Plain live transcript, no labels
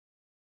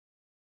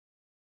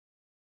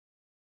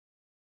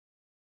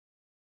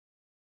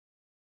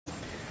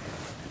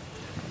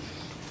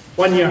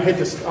One year I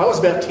was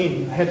about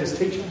 10, I had this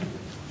teacher.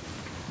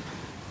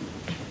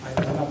 I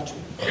loved you.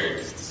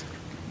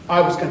 I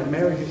was going to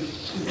marry you.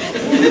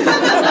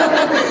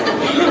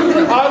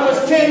 I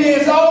was 10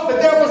 years old,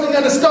 but that wasn't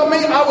going to stop me.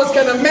 I was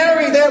going to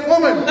marry that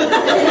woman.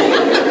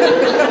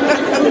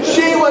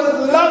 She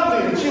was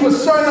lovely and she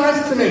was so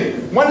nice to me.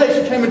 One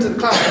day she came into the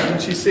classroom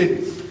and she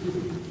said,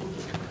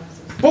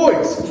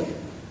 "Boys,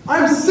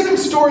 I'm sick of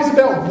stories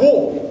about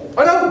war.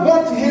 I don't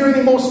want to hear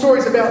any more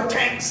stories about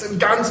tanks and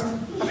guns.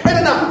 I've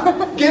had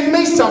enough. Give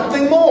me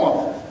something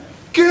more.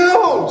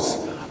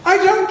 Girls, I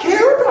don't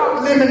care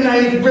about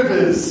lemonade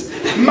rivers,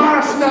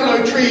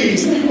 marshmallow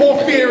trees, or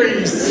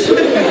fairies.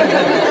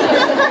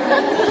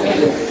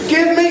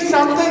 Give me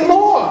something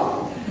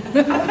more."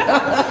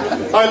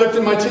 I looked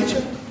at my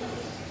teacher.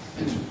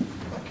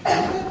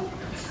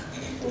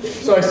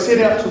 So I set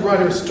out to write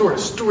her a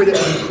story that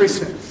would impress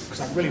her,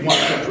 because I really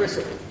wanted to impress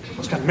her. I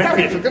was going to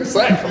marry her, for goodness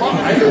sake, come on,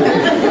 mate.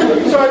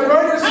 So I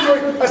wrote her a story,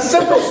 a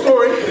simple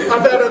story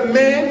about a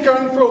man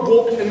going for a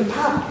walk in the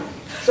park.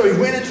 So he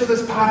went into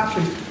this park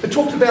and it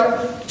talked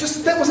about,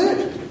 just that was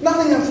it.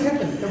 Nothing else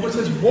happened. It was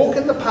his walk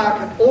in the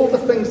park and all the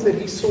things that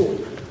he saw.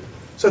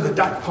 So the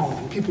duck pond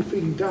and people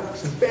feeding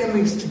ducks and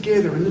families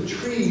together and the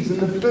trees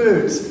and the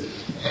birds.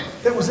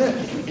 That was it.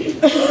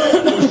 It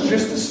was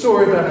just a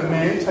story about a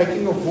man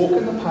taking a walk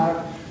in the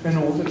park and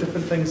all the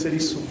different things that he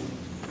saw.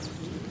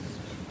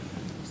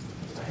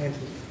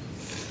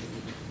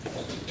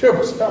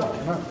 Terrible spelling,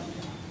 you know.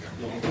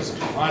 This is a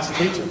nice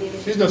teacher.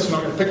 She's not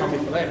going to pick on me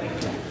for that.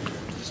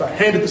 So I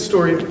handed the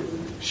story.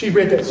 She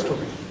read that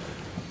story.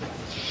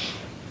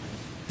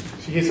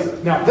 She hears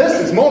something. "Now this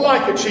is more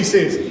like it," she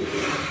says.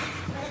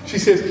 She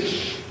says,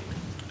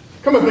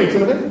 "Come with me,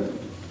 Timothy."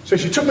 So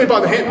she took me by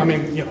the hand. I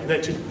mean, you know,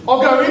 that too.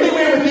 "I'll go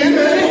anywhere with you,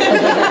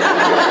 man."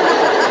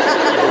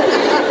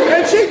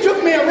 And she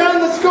took me around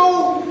the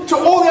school to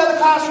all the other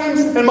classrooms,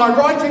 and my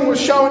writing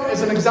was shown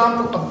as an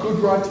example of good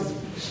writing.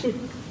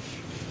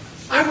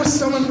 I was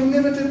someone who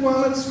never did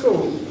well at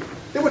school.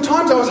 There were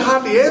times I was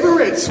hardly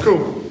ever at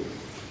school.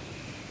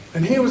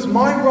 And here was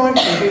my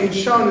writing being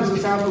shown as an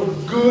example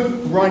of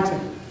good writing.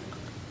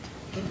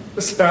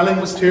 The spelling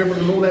was terrible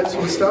and all that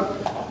sort of stuff.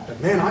 But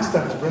man, I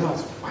started to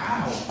realise,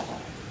 wow,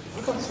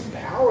 I've got some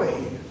power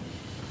here.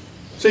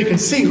 So you can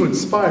see who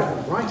inspired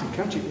my writing,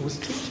 can't you? It was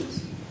teachers.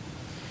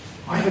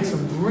 I had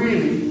some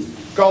really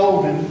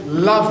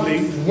golden,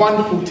 lovely,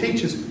 wonderful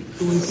teachers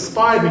who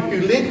inspired me,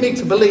 who led me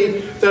to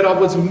believe that I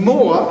was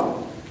more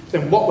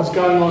than what was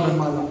going on in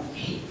my life.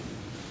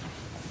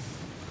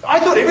 I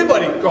thought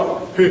everybody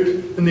got hurt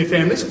in their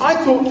families. I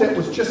thought that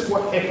was just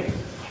what happened.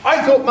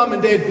 I thought mum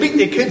and dad beat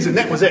their kids and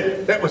that was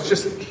it. That was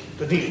just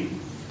the deal.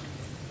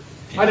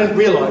 I didn't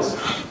realise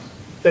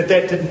that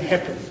that didn't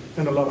happen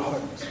in a lot of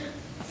homes.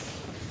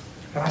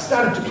 And I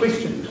started to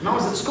question. And I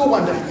was at school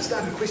one day and I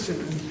started to question.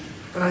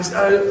 And I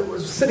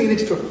was sitting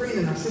next to a friend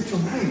and I said to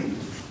him, "Hey,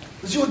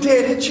 does your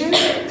dad hit you?"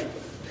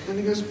 And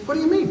he goes, "What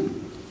do you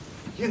mean?"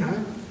 "You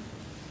know,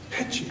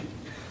 hit you."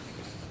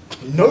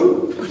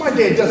 "No, my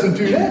dad doesn't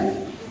do that.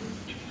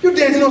 Your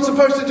dad's not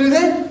supposed to do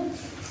that."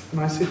 And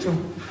I said to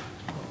him,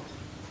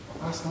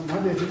 "Last night my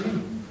dad did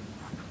me.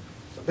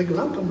 It's a big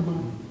lump under my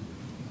arm."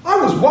 I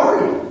was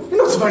worried.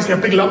 You're not supposed to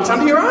have big lumps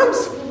under your arms.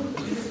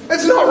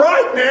 That's not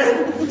right,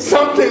 man.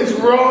 Something's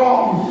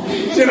wrong.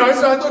 You know,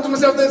 so I thought to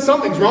myself,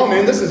 something's wrong,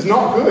 man. This is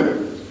not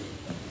good.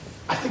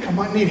 I think I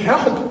might need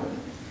help.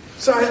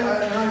 So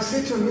I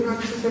said to him, "You know,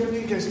 this is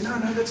happening." He goes, no,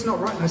 that's not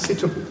right. And I said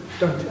to him,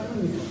 "Don't tell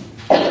anyone.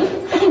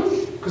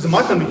 Because in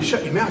my family, you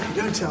shut your mouth.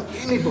 You don't tell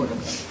anybody."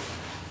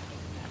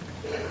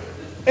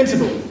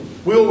 Interval.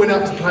 We all went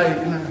out to play,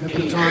 you know, have a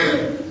good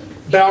time.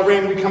 Bell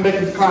rang, we come back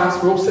into class,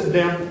 we're all sitting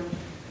down,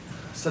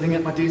 sitting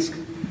at my desk.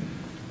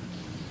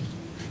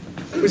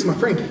 Where's my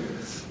friend?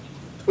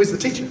 Where's the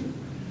teacher?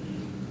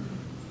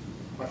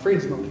 My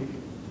friend's not here.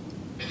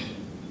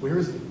 Where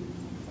is he?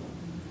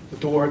 The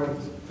door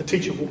opens, the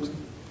teacher walks in.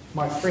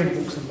 My friend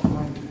walks in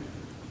behind her.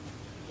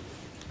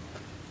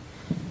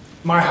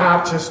 My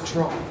heart just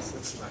drops.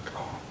 It's like,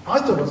 oh, I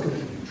thought I was going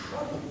to be in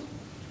trouble.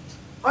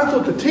 I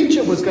thought the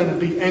teacher was going to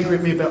be angry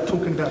at me about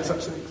talking about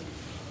such things.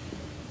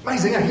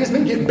 Amazing, here's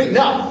me getting beaten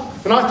up.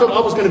 And I thought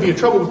I was going to be in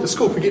trouble with the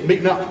school for getting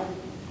beaten up.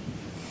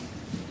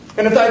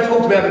 And if they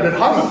talked about it at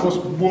home, of course,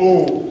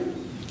 whoa.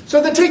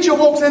 So the teacher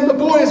walks in, the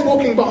boy is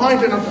walking behind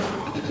her, and I'm like,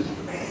 oh,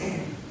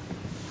 man.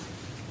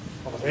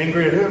 I was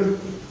angry at him.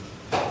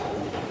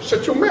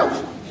 Shut your mouth.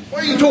 Why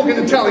are you talking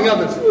and telling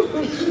others?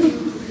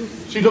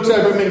 She looks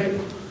over at me.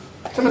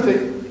 Timothy,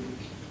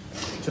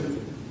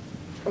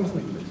 come with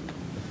me, please.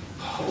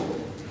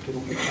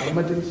 Get out of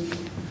my desk.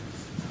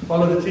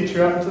 Follow the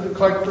teacher out into the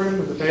cloakroom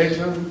with the bags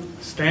on.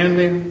 Stand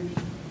there.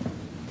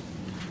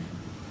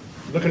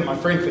 Looking at my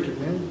friend thinking,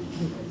 man,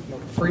 not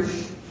a freak.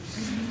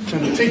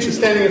 And the teacher's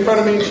standing in front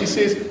of me and she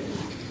says,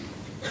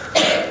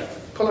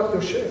 pull up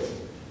your shirt.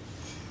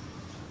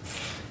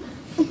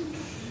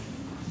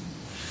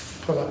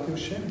 Pull up your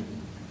shirt.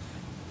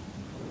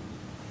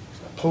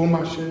 So I pull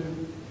my shirt,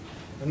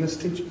 and this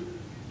teacher,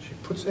 she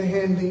puts her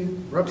hand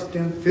in, rubs it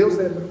down, feels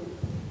that little,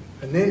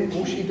 and then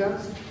all she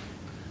does,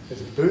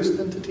 just burst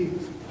into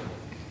tears.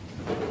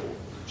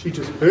 She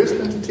just burst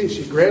into tears.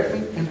 She grabbed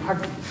me and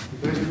hugged me.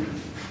 And burst into tears.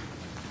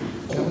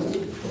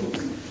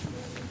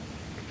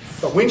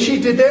 But when she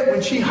did that,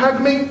 when she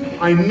hugged me,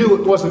 I knew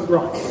it wasn't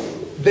right.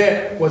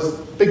 That was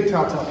big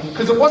telltale.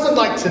 Because it wasn't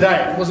like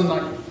today. It wasn't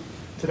like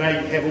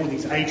today you have all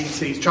these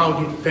agencies,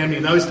 child, youth and family.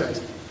 In those days,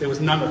 there was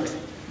none of that.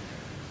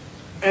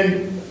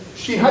 And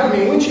she hugged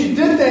me. When she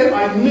did that,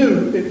 I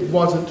knew it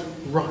wasn't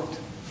right.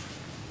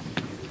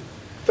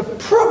 The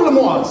problem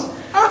was,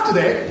 after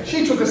that,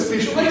 she took a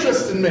special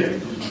interest in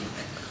me.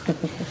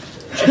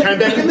 She came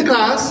back in the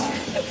class,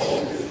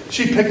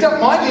 she picked up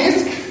my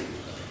desk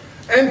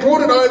and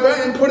brought it over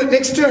and put it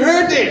next to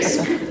her desk.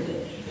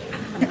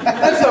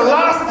 That's the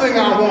last thing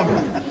I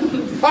wanted.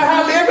 I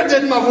hardly ever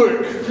did my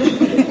work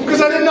because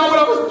I didn't know what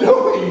I was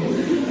doing.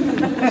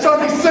 So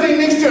I'd be sitting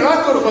next to her and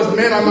I thought it was,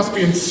 man, I must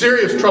be in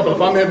serious trouble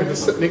if I'm having to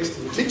sit next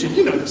to the teacher.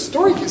 You know the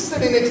story, you're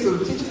sitting next to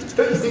the teacher,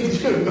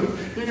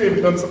 you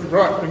haven't done something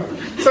right.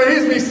 So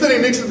here's me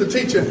sitting next to the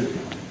teacher.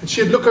 And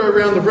she'd look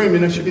around the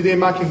room, she'd be there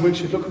marking work,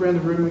 she'd look around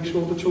the room, make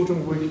sure all the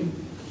children were working.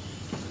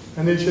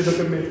 And then she'd look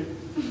at me.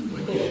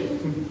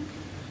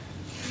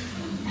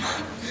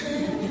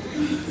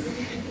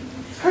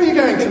 How are you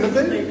going,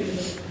 Timothy?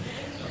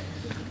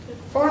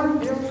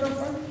 Fine? Yeah,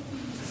 fine?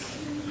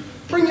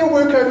 Bring your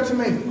work over to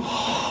me.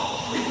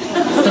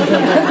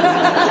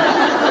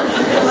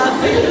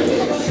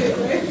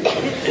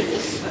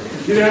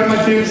 You know, my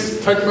kids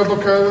take my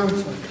book over,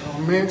 it's like, oh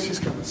man, she's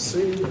going to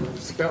see that I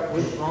spelt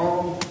went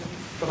wrong.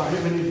 But I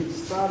haven't even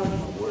started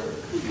my work.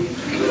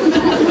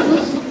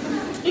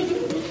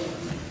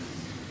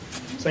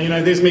 So,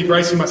 there's me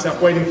bracing myself,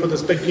 waiting for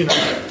this big,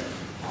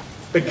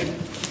 big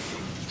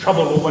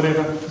trouble or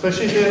whatever. So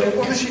she's there.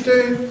 What does she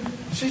do?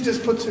 She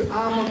just puts her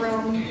arm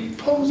around me,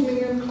 pulls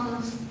me in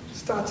class,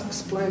 starts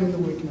explaining the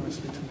work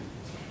nicely to me.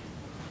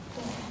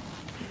 Oh,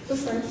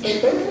 this ain't so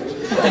bad.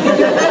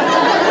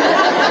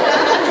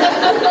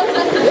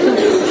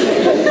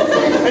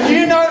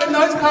 And in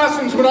those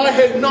classrooms when I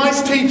had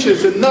nice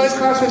teachers, in those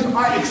classrooms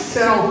I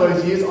excelled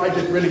those years, I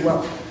did really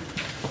well.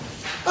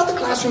 Other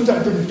classrooms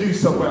I didn't do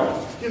so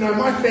well.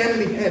 My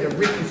family had a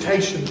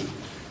reputation,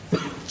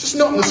 just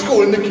not in the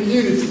school, in the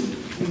community.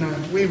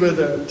 We were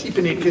the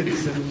Tipene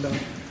kids, and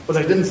well,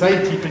 they didn't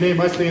say Tipene,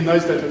 mostly in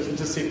those days they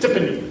just said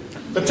Tipene,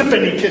 the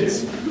Tipene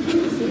kids,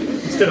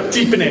 instead of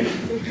Tipene.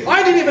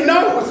 I didn't even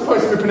know it was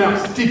supposed to be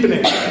pronounced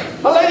Tipene.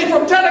 A lady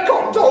from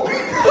Telecom told me.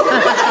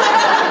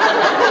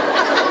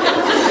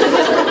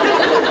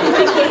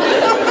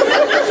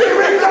 She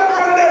rings up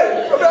one day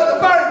about the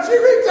phone. She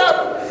rings up.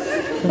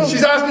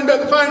 She's asking about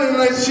the phone,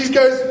 and she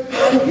goes,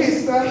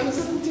 yes, this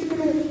isn't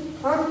Tipene.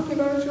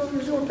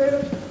 Is your data?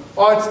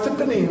 Oh, it's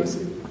Tipene. I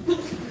said.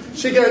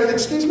 She goes,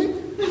 excuse me?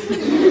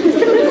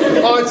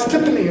 Oh, it's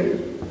Tipene.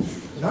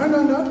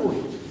 No, boy.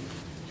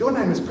 Your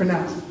name is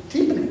pronounced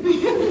Tipene.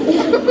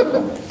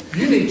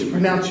 You need to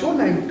pronounce your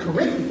name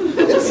correctly.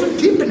 It's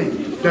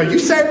Tipene. Now you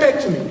say it back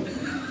to me.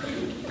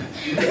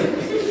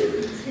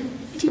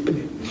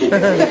 Tipene. I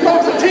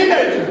was a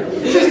teenager.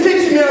 She's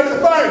teaching me over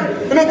the phone.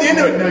 And at the end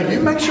of it, now you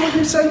make sure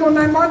you say your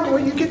name right, boy.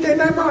 You get that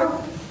name right.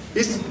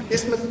 Yes,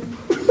 miss. And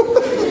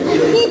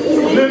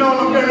then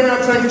I'm going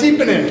around saying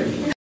Tipene.